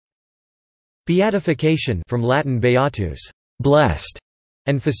Beatification, from Latin beatus, blessed,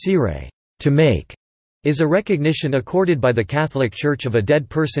 and facere, to make, is a recognition accorded by the Catholic Church of a dead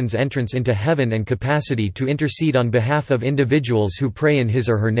person's entrance into heaven and capacity to intercede on behalf of individuals who pray in his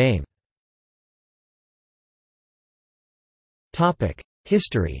or her name.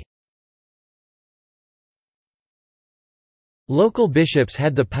 History. Local bishops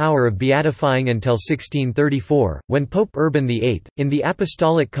had the power of beatifying until 1634, when Pope Urban VIII, in the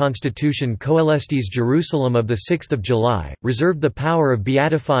Apostolic Constitution Coelestis Jerusalem of 6 July, reserved the power of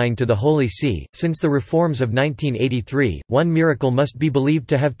beatifying to the Holy See. Since the reforms of 1983, one miracle must be believed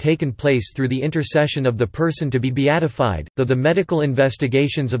to have taken place through the intercession of the person to be beatified, though the medical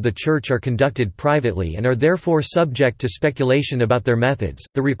investigations of the Church are conducted privately and are therefore subject to speculation about their methods.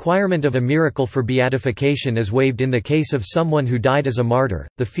 The requirement of a miracle for beatification is waived in the case of someone who died as a martyr.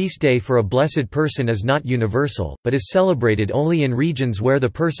 The feast day for a blessed person is not universal, but is celebrated only in regions where the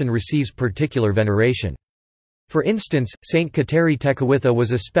person receives particular veneration. For instance, Saint Kateri Tekakwitha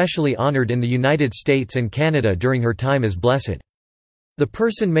was especially honored in the United States and Canada during her time as blessed. The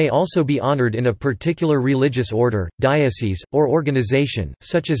person may also be honored in a particular religious order, diocese, or organization,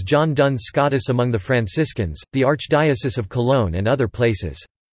 such as John Duns Scotus among the Franciscans, the Archdiocese of Cologne and other places.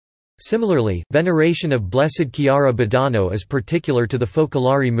 Similarly, veneration of Blessed Chiara Badano is particular to the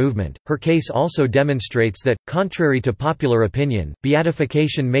Focolari movement. Her case also demonstrates that, contrary to popular opinion,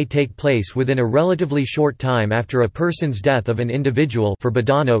 beatification may take place within a relatively short time after a person's death of an individual, for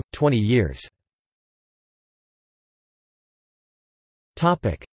Badano, 20 years.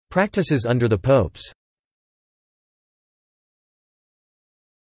 Practices under the popes.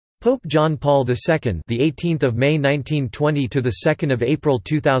 Pope John Paul II, the 18th of May 1920 to the 2nd of April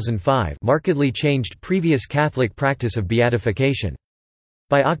 2005, markedly changed previous Catholic practice of beatification.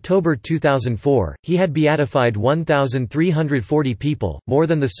 By October 2004, he had beatified 1,340 people, more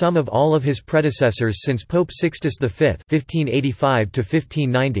than the sum of all of his predecessors since Pope Sixtus V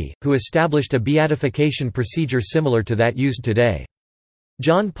 (1585–1590), who established a beatification procedure similar to that used today.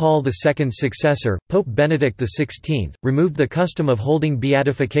 John Paul II's successor, Pope Benedict XVI, removed the custom of holding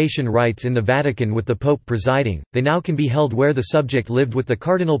beatification rites in the Vatican with the Pope presiding. They now can be held where the subject lived, with the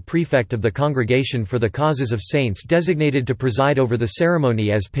cardinal prefect of the Congregation for the Causes of Saints designated to preside over the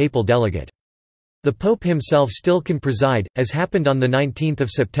ceremony as papal delegate. The Pope himself still can preside, as happened on 19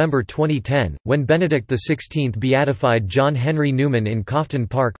 September 2010, when Benedict XVI beatified John Henry Newman in Cofton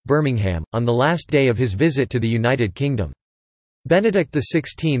Park, Birmingham, on the last day of his visit to the United Kingdom. Benedict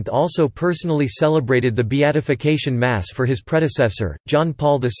XVI also personally celebrated the Beatification Mass for his predecessor, John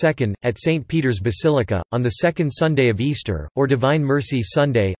Paul II, at St. Peter's Basilica, on the second Sunday of Easter, or Divine Mercy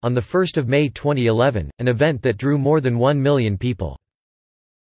Sunday, on 1 May 2011, an event that drew more than 1 million people.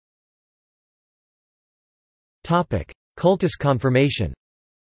 Cultus confirmation.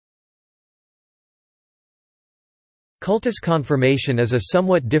 Cultus confirmation is a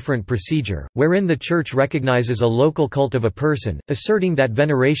somewhat different procedure, wherein the Church recognizes a local cult of a person, asserting that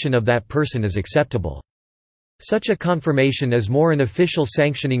veneration of that person is acceptable. Such a confirmation is more an official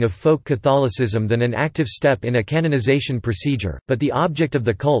sanctioning of folk Catholicism than an active step in a canonization procedure, but the object of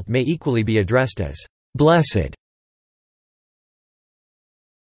the cult may equally be addressed as blessed.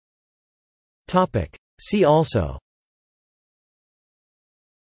 See also: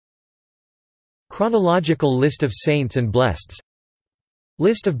 Chronological list of saints and blesseds,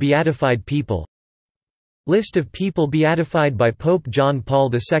 List of beatified people, List of people beatified by Pope John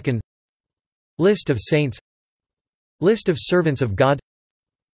Paul II, List of saints, List of servants of God,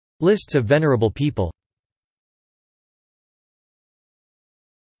 Lists of venerable people.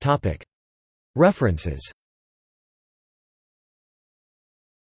 References.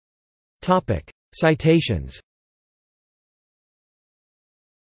 Citations.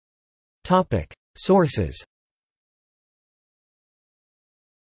 Sources.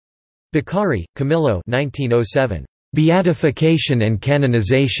 Beccari, Camillo 1907. Beatification and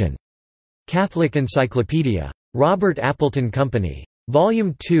Canonization. Catholic Encyclopedia. Robert Appleton Company.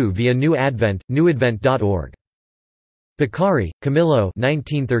 Volume 2 via New Advent, newadvent.org. Beccari, Camillo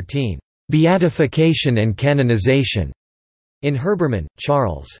 1913. Beatification and Canonization. In Herbermann,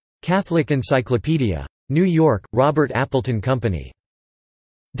 Charles. Catholic Encyclopedia. New York, Robert Appleton Company.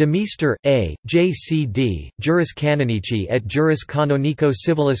 De Meester, A., J.C.D., Juris Canonici et Juris Canonico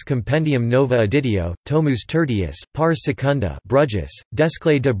Civilis Compendium Nova Editio, Tomus Tertius, Pars Secunda Bruges,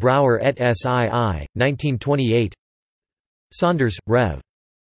 Desclée de Brouwer et Sii, 1928. Saunders, Rev.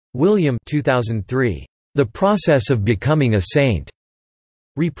 William 2003. The Process of Becoming a Saint.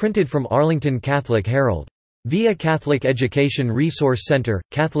 Reprinted from Arlington Catholic Herald. Via Catholic Education Resource Center,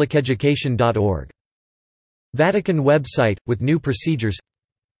 catholiceducation.org. Vatican website, with new procedures.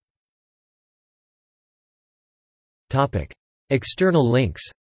 External links.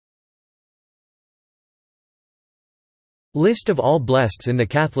 List of all blesseds in the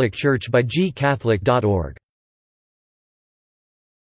Catholic Church by gcatholic.org